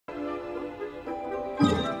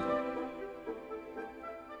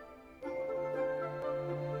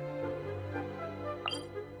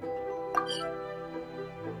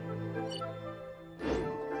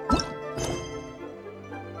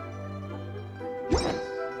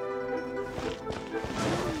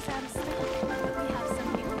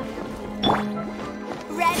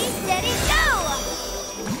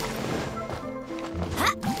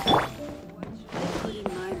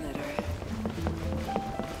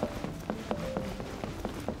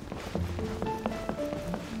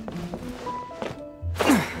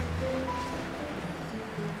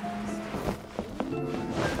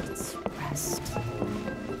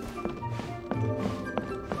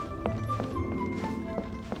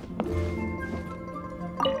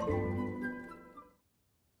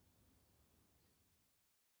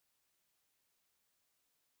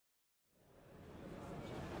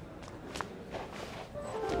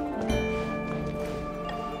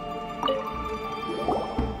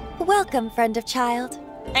Welcome, friend of child,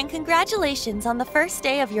 and congratulations on the first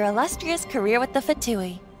day of your illustrious career with the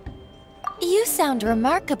Fatui. You sound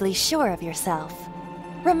remarkably sure of yourself.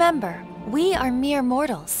 Remember, we are mere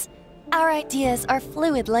mortals. Our ideas are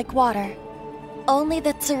fluid like water. Only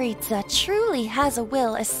the Tsaritsa truly has a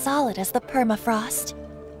will as solid as the permafrost.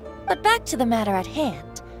 But back to the matter at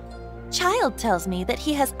hand. Child tells me that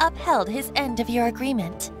he has upheld his end of your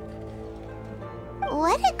agreement.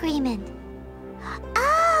 What agreement?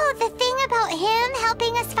 Oh, the thing about him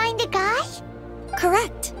helping us find a guy?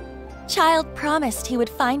 Correct. Child promised he would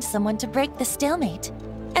find someone to break the stalemate.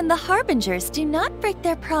 And the Harbingers do not break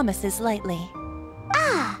their promises lightly.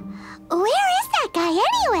 Ah, where is that guy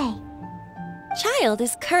anyway? Child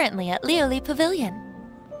is currently at Lioli Pavilion.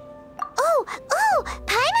 Oh,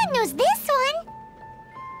 Paimon knows this one!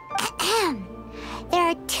 Ahem. There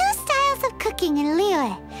are two styles of cooking in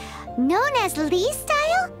Lioli, known as Li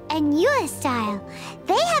style and Yue style.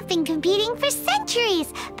 They have been competing for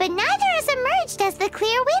centuries, but neither has emerged as the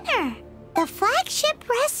clear winner. The flagship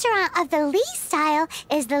restaurant of the Li style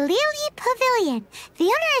is the Lioli Pavilion. The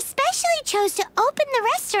owner especially chose to open the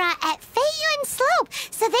restaurant at Feiyuan Slope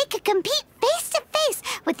so they could compete face-to-face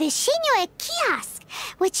with the Xinyue Kiosk,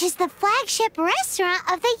 which is the flagship restaurant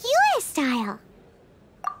of the Yue style.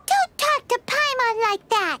 Don't talk to Paimon like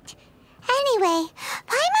that! Anyway,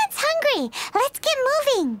 Paimon's hungry. Let's get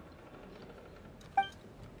moving.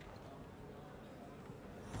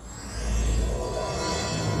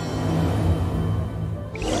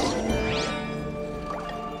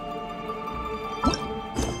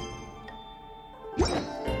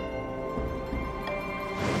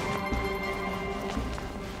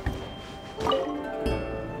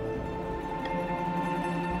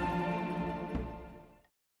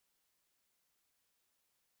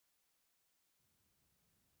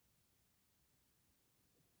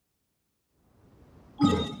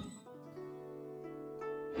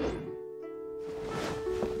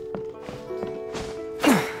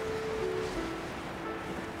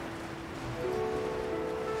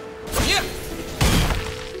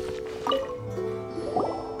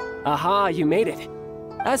 Aha, you made it.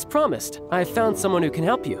 As promised, I have found someone who can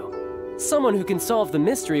help you. Someone who can solve the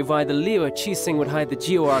mystery of why the Liu Qixing would hide the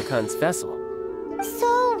Geo Archon's vessel.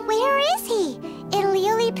 So, where is he? In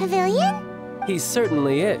Lioli Pavilion? He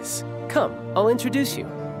certainly is. Come, I'll introduce you.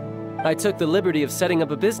 I took the liberty of setting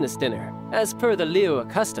up a business dinner, as per the Liu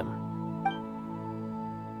custom.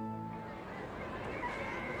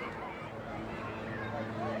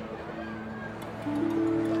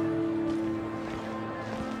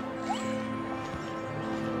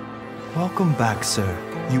 Welcome back, sir.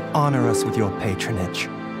 You honor us with your patronage.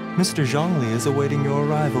 Mr. Zhongli is awaiting your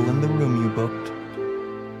arrival in the room you booked.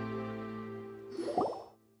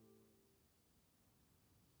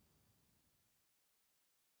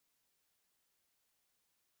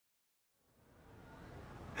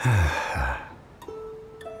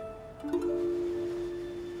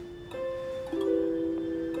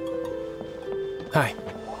 Hi.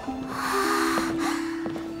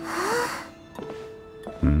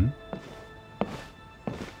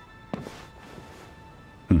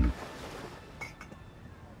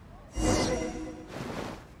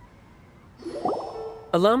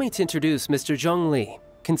 Allow me to introduce Mr. Zhong Li,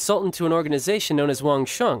 consultant to an organization known as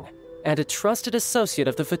Wangsheng, and a trusted associate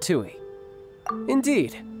of the Fatui.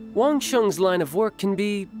 Indeed, Wangsheng's line of work can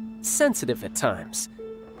be sensitive at times.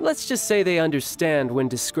 Let's just say they understand when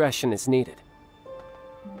discretion is needed.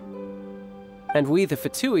 And we, the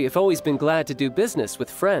Fatui, have always been glad to do business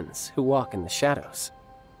with friends who walk in the shadows.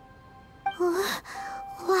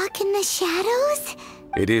 Walk in the shadows?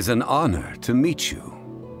 It is an honor to meet you.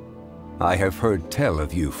 I have heard tell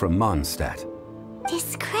of you from Mondstadt.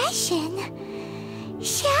 Discretion?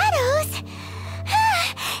 Shadows?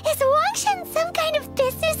 Is Wangsheng some kind of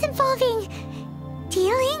business involving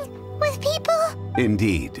dealing with people?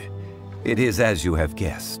 Indeed. It is as you have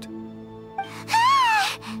guessed.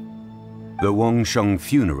 The Wangsheng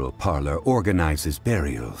Funeral Parlor organizes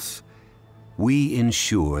burials. We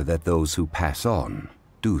ensure that those who pass on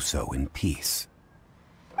do so in peace.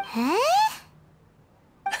 Huh?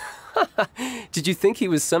 Did you think he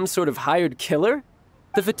was some sort of hired killer?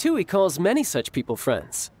 The Fatui calls many such people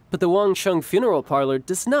friends, but the Wangsheng Funeral Parlor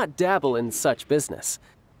does not dabble in such business.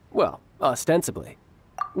 Well, ostensibly.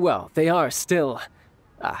 Well, they are still...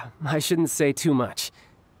 I shouldn't say too much.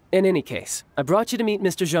 In any case, I brought you to meet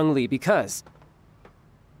Mr. Zhong Li because...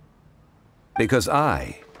 Because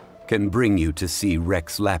I can bring you to see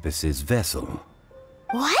Rex Lapis's vessel.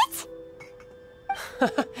 What?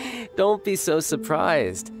 Don't be so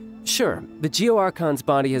surprised. Sure, the Geo Archon's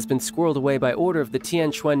body has been squirreled away by order of the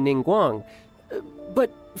Tianquan Ningguang,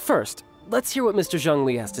 But first, let's hear what Mr.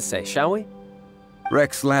 Zhongli has to say, shall we?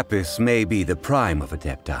 Rex Lapis may be the prime of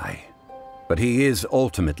Adepti, but he is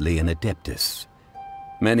ultimately an Adeptus.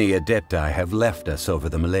 Many Adepti have left us over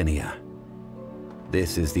the millennia.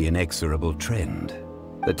 This is the inexorable trend.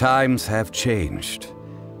 The times have changed.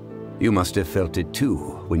 You must have felt it too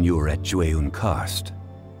when you were at Jueyun Karst.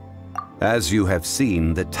 As you have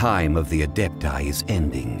seen, the time of the Adepti is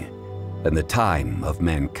ending, and the time of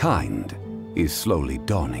mankind is slowly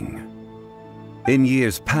dawning. In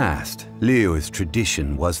years past, Liyue's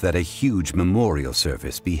tradition was that a huge memorial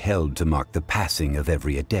service be held to mark the passing of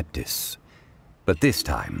every Adeptus. But this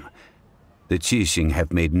time, the Qixing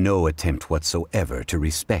have made no attempt whatsoever to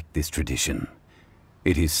respect this tradition.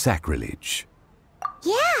 It is sacrilege.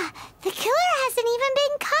 Yeah, the killer hasn't even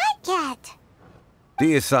been caught yet.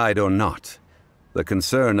 Deicide or not, the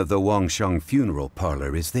concern of the Wangsheng funeral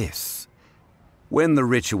parlor is this. When the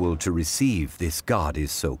ritual to receive this god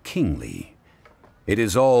is so kingly, it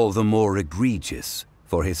is all the more egregious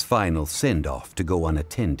for his final send-off to go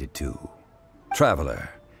unattended to. Traveler,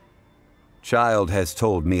 Child has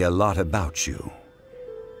told me a lot about you.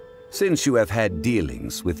 Since you have had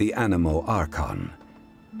dealings with the Animo Archon,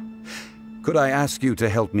 could I ask you to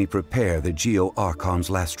help me prepare the Geo Archon's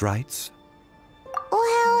last rites?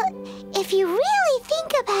 Well, if you really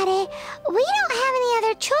think about it, we don't have any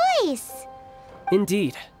other choice.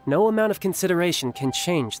 Indeed, no amount of consideration can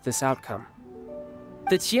change this outcome.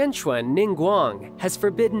 The Qianquan Ningguang has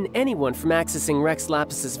forbidden anyone from accessing Rex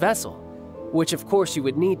Lapis's vessel, which of course you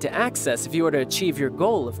would need to access if you were to achieve your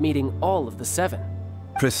goal of meeting all of the 7.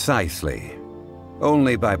 Precisely.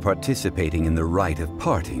 Only by participating in the rite of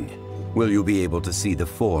parting will you be able to see the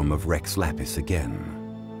form of Rex Lapis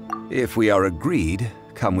again. If we are agreed,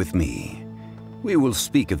 come with me. We will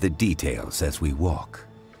speak of the details as we walk.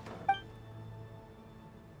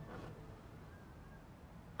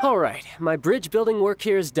 All right, my bridge building work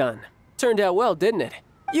here is done. Turned out well, didn't it?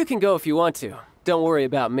 You can go if you want to. Don't worry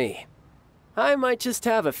about me. I might just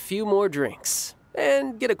have a few more drinks,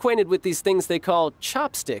 and get acquainted with these things they call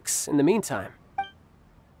chopsticks in the meantime.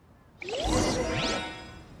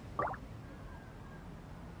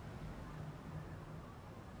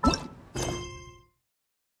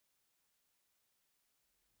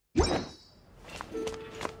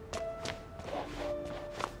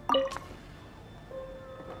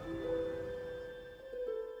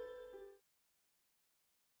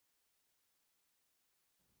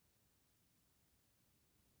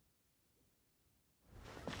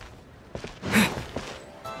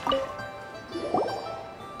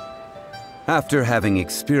 After having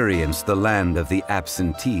experienced the land of the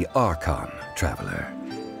absentee Archon, Traveler,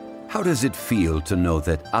 how does it feel to know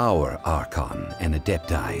that our Archon and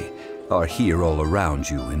Adepti are here all around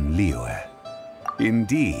you in Liyue?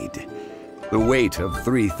 Indeed, the weight of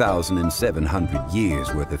 3,700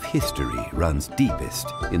 years' worth of history runs deepest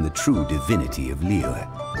in the true divinity of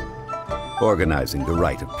Liyue. Organizing the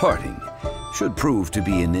rite of parting should prove to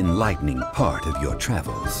be an enlightening part of your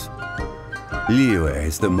travels. Liyue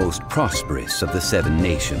is the most prosperous of the 7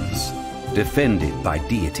 nations, defended by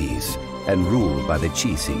deities and ruled by the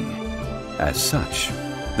Qixing. As such,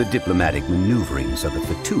 the diplomatic maneuverings of the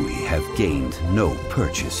Fatui have gained no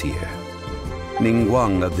purchase here.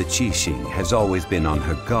 Ningguang of the Qixing has always been on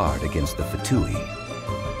her guard against the Fatui.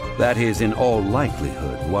 That is in all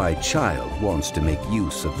likelihood why Child wants to make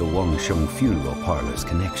use of the Wangsheng funeral parlor's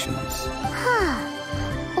connections.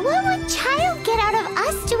 What would Child get out of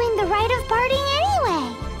us doing the rite of parting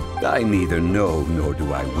anyway? I neither know nor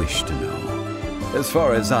do I wish to know. As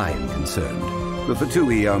far as I am concerned, the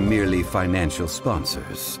Fatui are merely financial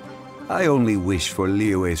sponsors. I only wish for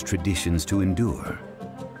Liyue's traditions to endure.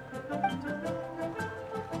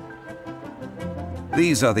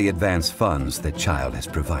 These are the advance funds that Child has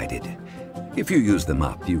provided. If you use them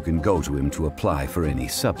up, you can go to him to apply for any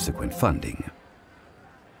subsequent funding.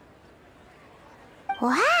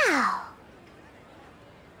 Wow!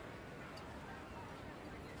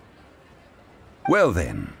 Well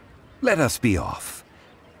then, let us be off.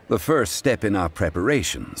 The first step in our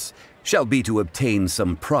preparations shall be to obtain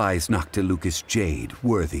some prize Noctilucous jade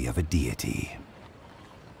worthy of a deity.